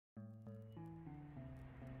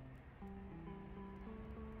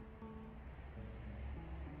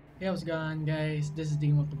Hey, how's it going, guys? This is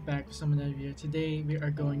Dean. Welcome back to some another video. Today we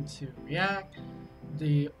are going to react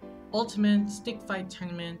the Ultimate Stick Fight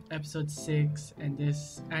Tournament episode 6, and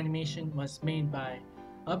this animation was made by,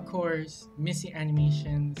 of course, Mici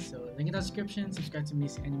Animations. So link in the description. Subscribe to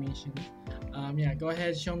Mici Animations. Yeah, go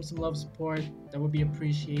ahead, show them some love, support. That would be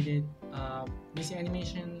appreciated. Mici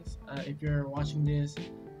Animations, if you're watching this,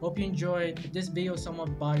 hope you enjoyed. If this video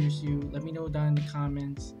somewhat bothers you, let me know down in the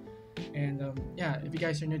comments. And yeah, if you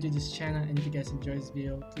guys are new to this channel and if you guys enjoy this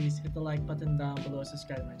video, please hit the like button down below,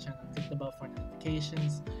 subscribe to my channel, click the bell for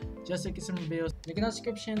notifications just to get some videos. Link in the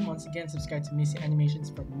description. Once again, subscribe to Mici Animations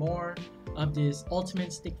for more of this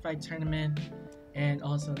Ultimate Stick Fight Tournament. And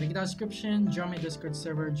also link in the description, join my Discord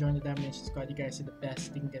server, join the Domination Squad. You guys are the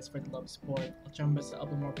best. Thank you guys for the love, support. I'll try my best to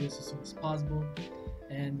upload more videos as soon as possible.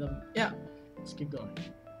 And yeah, let's keep going.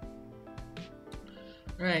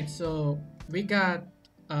 Alright, so we got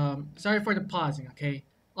sorry for the pausing, okay?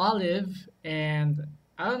 Olive and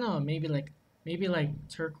I don't know, maybe like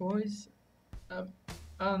turquoise. I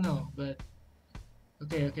don't know, but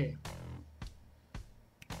okay.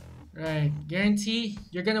 Right, guarantee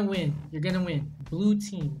you're gonna win. You're gonna win. Blue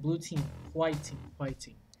team, white team.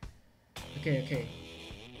 Okay.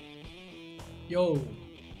 Yo,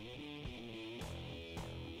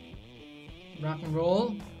 rock and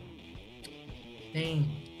roll. Dang.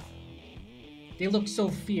 They look so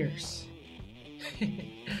fierce.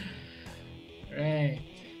 Right.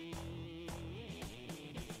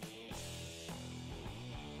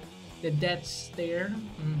 The death stare.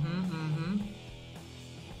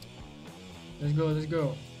 Let's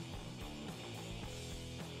go.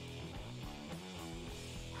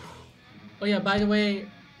 Oh yeah, by the way,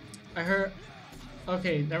 I heard.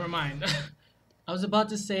 Okay, never mind. I was about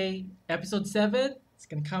to say episode 7. It's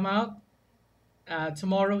gonna come out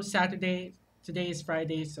tomorrow, Saturday. Today is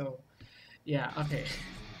Friday, so yeah, okay.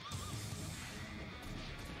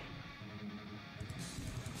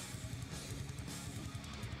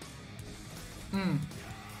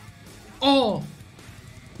 Oh!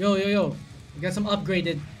 Yo. We got some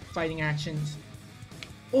upgraded fighting actions.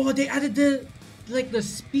 Oh, they added the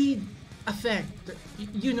speed effect.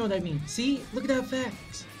 You know what I mean. See? Look at that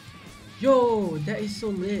effect. Yo, that is so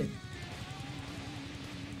lit.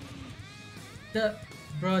 The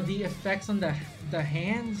effects on the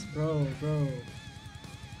hands, bro.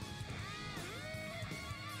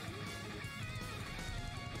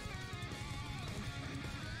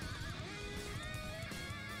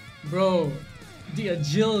 Bro, the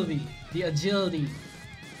agility.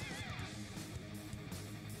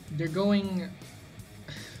 They're going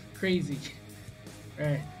crazy.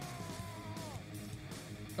 Right.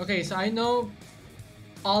 Okay, so I know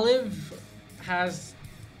Olive has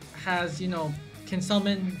can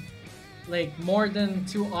summon like more than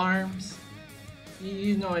 2 arms.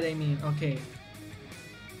 You know what I mean. Okay.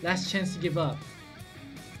 Last chance to give up.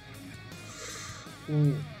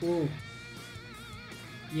 Ooh.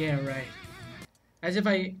 Yeah, right. As if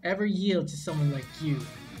I ever yield to someone like you.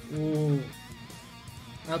 Ooh.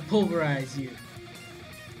 I'll pulverize you.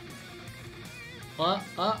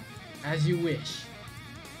 As you wish.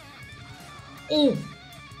 Oh!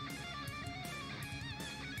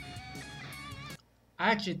 I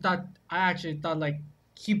actually thought like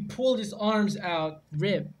he pulled his arms out,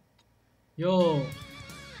 rip. Yo.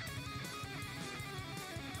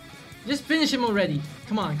 Just finish him already.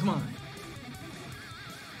 Come on.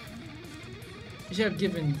 You should have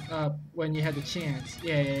given up when you had the chance.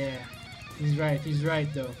 Yeah. He's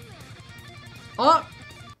right though. Oh!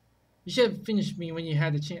 You should have finished me when you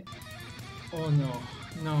had the chance. Oh no.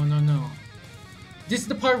 No. This is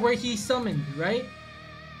the part where he summoned, right?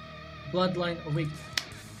 Bloodline. Oh wait.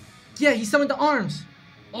 Yeah, he summoned the arms.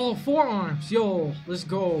 Oh, 4 arms. Yo, let's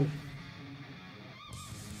go.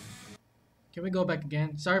 Can we go back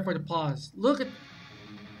again? Sorry for the pause. Look at.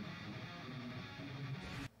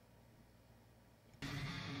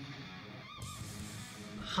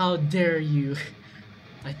 How dare you?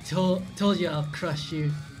 I told you I'll crush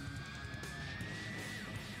you.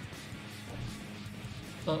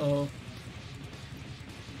 Uh-oh.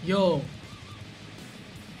 Yo.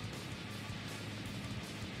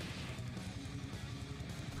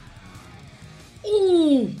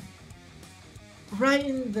 Ooh! Right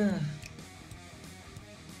in the...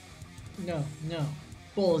 No.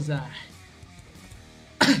 Bullseye.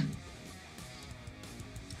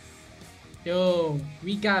 Yo,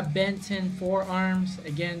 we got Benton 4 arms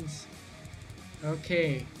against...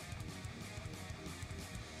 Okay.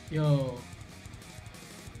 Yo.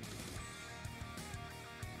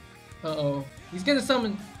 Uh-oh. He's gonna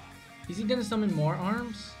summon... Is he gonna summon more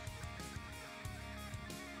arms?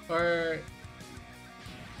 Or...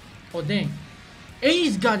 Oh dang.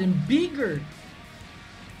 A's gotten bigger.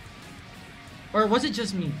 Or was it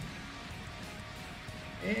just me?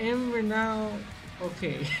 And we're now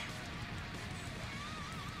okay.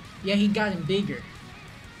 Yeah, he gotten bigger.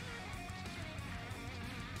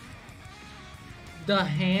 The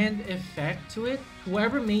hand effect to it.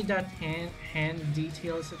 Whoever made that hand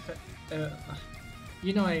details effect.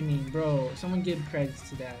 You know what I mean, bro. Someone give credits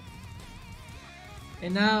to that.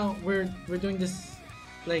 And now we're doing this,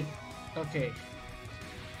 like, okay.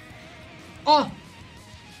 Oh.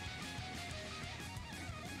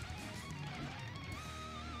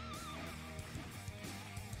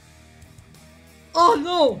 Oh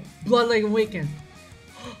no! Bloodlight awakened.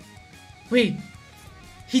 Wait,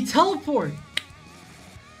 he teleported.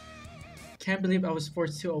 Can't believe I was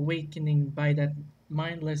forced to awakening by that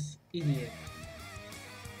mindless idiot.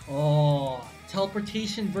 Oh,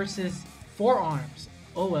 teleportation versus forearms.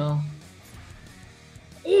 Oh well.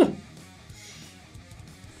 Ooh!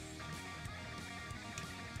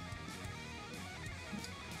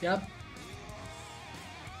 Yep.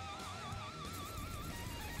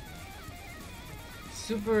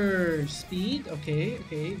 Super speed. Okay,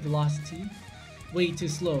 okay. Velocity. Way too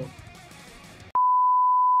slow.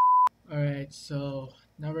 Alright, so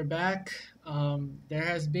now we're back. There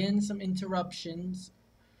has been some interruptions.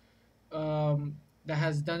 That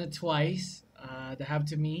has done it twice. That happened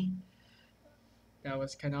to me. That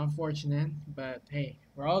was kind of unfortunate, but hey,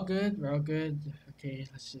 we're all good. We're all good. Okay,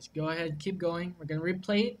 let's just go ahead, keep going. We're gonna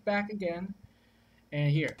replay it back again.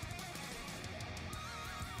 And here.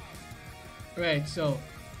 Alright, so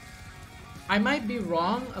I might be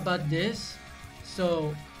wrong about this.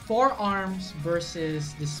 So forearms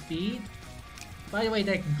versus the speed. By the way,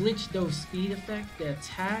 that glitch those speed effect, the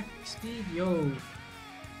attack speed, yo.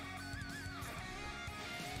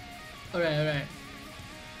 Alright, alright.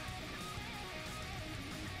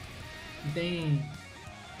 Dang.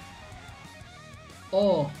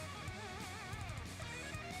 Oh.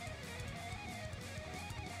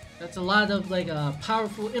 That's a lot of like a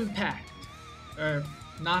powerful impact. Or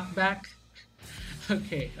knockback.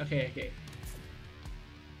 Okay, okay, okay.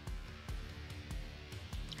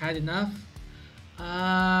 Had enough?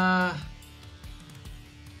 I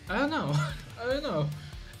don't know. I don't know.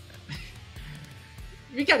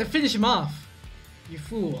 We gotta finish him off. You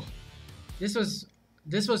fool. This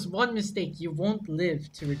was one mistake you won't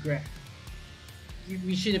live to regret.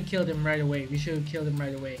 We should have killed him right away. We should have killed him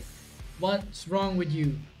right away. What's wrong with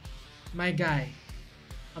you? My guy.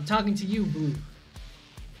 I'm talking to you, Blue.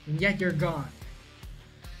 And yet you're gone.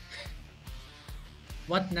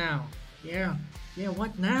 What now? Yeah,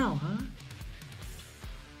 what now, huh?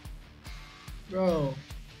 Bro.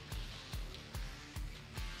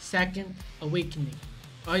 Second awakening.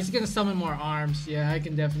 Oh, he's gonna summon more arms. Yeah, I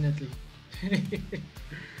can definitely.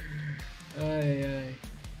 Ay.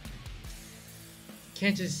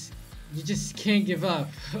 You just can't give up.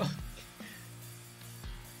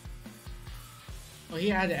 Oh, he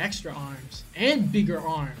had extra arms and bigger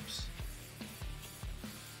arms.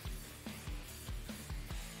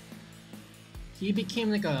 He became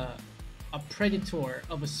like a predator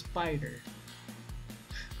of a spider.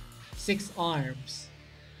 6 arms.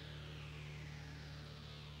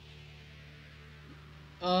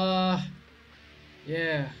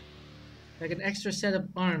 Yeah. Like an extra set of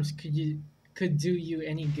arms could do you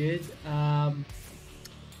any good? I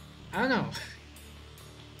don't know.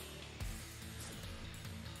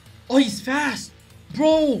 Oh, he's fast!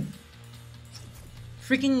 Bro!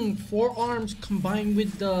 Freaking 4 arms combined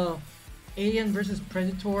with the Alien versus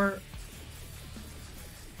Predator.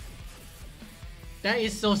 That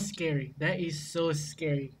is so scary. That is so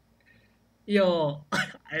scary. Yo,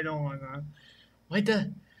 I don't wanna. Why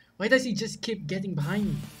does he just keep getting behind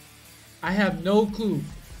me? I have no clue.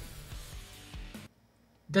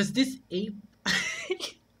 Does this ape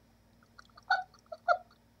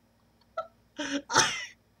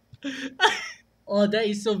Oh, that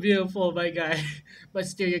is so beautiful, my guy. But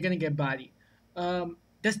still, you're gonna get bodied.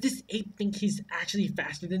 Does this ape think he's actually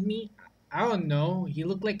faster than me? I don't know. He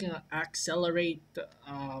looked like an accelerate,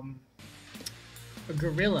 a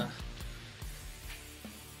gorilla.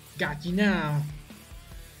 Got you now.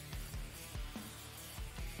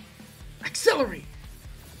 Accelerate!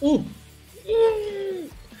 Ooh! Ooh!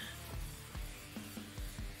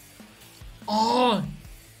 Oh!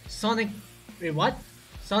 Sonic... Wait, what?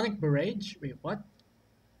 Sonic Barrage? Wait, what?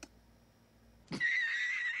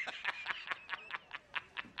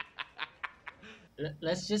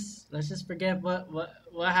 Let's just forget what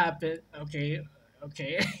happened. Okay,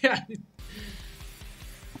 okay.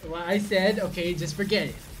 What I said, okay, just forget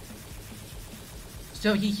it.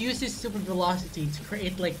 So he uses super velocity to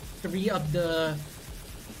create like three of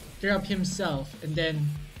himself, and then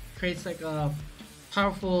creates like a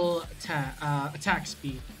powerful attack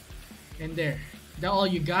speed. And there, that all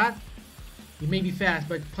you got? You may be fast,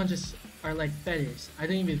 but punches are like feathers. I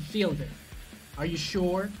don't even feel them. Are you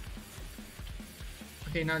sure?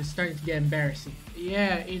 Okay, now it's starting to get embarrassing.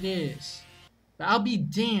 Yeah, it is. But I'll be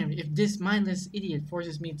damned if this mindless idiot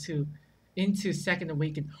forces me into second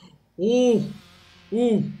awakening. Ooh,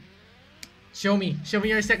 ooh. Show me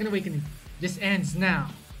your second awakening. This ends now.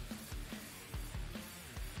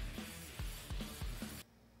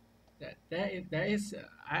 That is.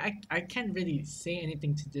 I can't really say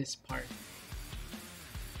anything to this part.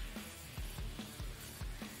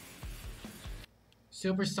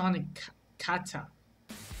 Supersonic kata.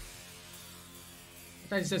 I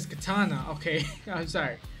thought it says katana. Okay, I'm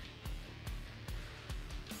sorry.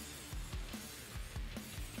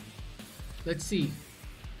 Let's see.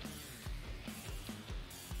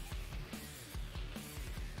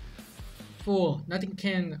 Fool, nothing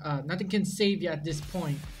can save you at this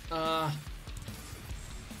point. You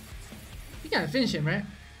gotta finish him, right?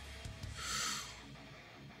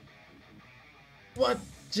 What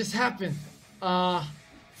just happened? Yo,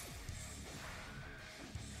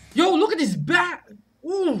 look at this bat!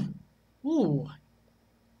 Ooh! Ooh.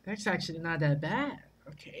 That's actually not that bad.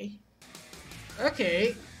 Okay.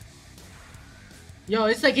 Okay. Yo,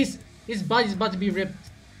 it's like his body's about to be ripped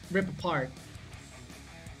apart.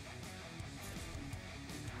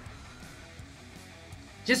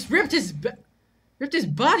 Just ripped his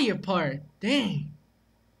body apart. Dang.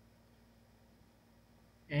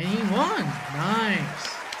 And he won.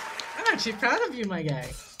 Nice. I'm actually proud of you, my guy.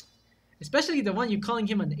 Especially the one you calling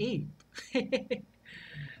him an ape.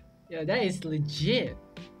 Yeah, that is legit.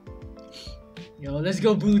 Yo, let's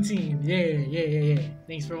go blue team. Yeah.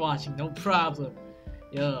 Thanks for watching. No problem.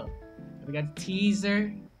 Yo, we got the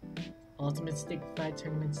teaser. Ultimate Stick Fight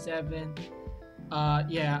Tournament 7.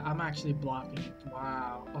 Yeah, I'm actually blocking it.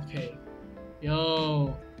 Wow. Okay.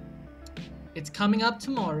 Yo. It's coming up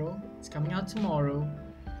tomorrow. It's coming out tomorrow.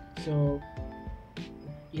 So,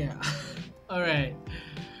 yeah. Alright.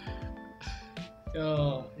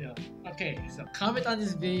 Oh, yeah. Okay, so comment on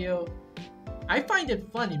this video. I find it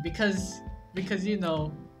funny because you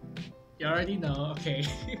know, you already know, okay.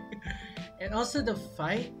 And also the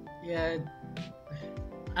fight, yeah,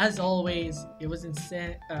 as always, it was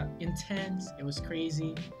intense, it was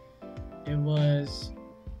crazy. It was,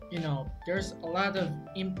 you know, there's a lot of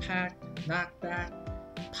impact, knockback,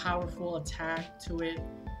 powerful attack to it.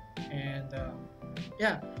 And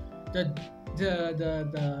yeah, the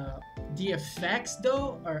effects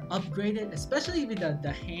though are upgraded, especially with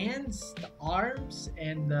the hands, the arms,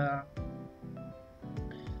 and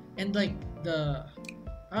like the,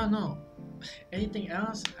 I don't know, anything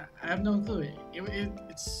else. I have no clue.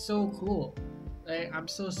 It's so cool. Like, I'm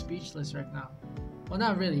so speechless right now. Well,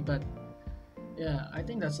 not really, but yeah, I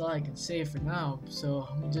think that's all I can say for now. So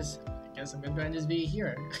I guess I'm gonna end this video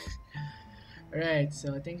here. Alright,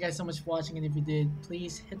 so thank you guys so much for watching, and if you did,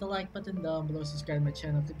 please hit the like button down below, subscribe to my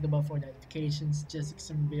channel, click the bell for notifications, just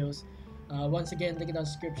some videos. Once again, link in the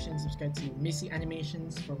description, subscribe to Mici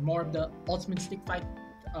Animations for more of the Ultimate Stick Fight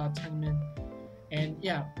tournament. And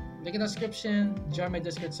yeah, link in the description, join my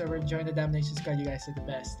Discord server, join the Damnation Squad. You guys are the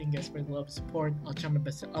best. Thank you guys for the love and support. I'll try my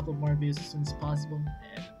best to upload more videos as soon as possible.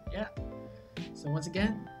 And yeah, so once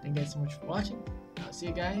again, thank you guys so much for watching. I'll see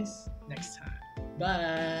you guys next time.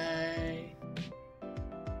 Bye!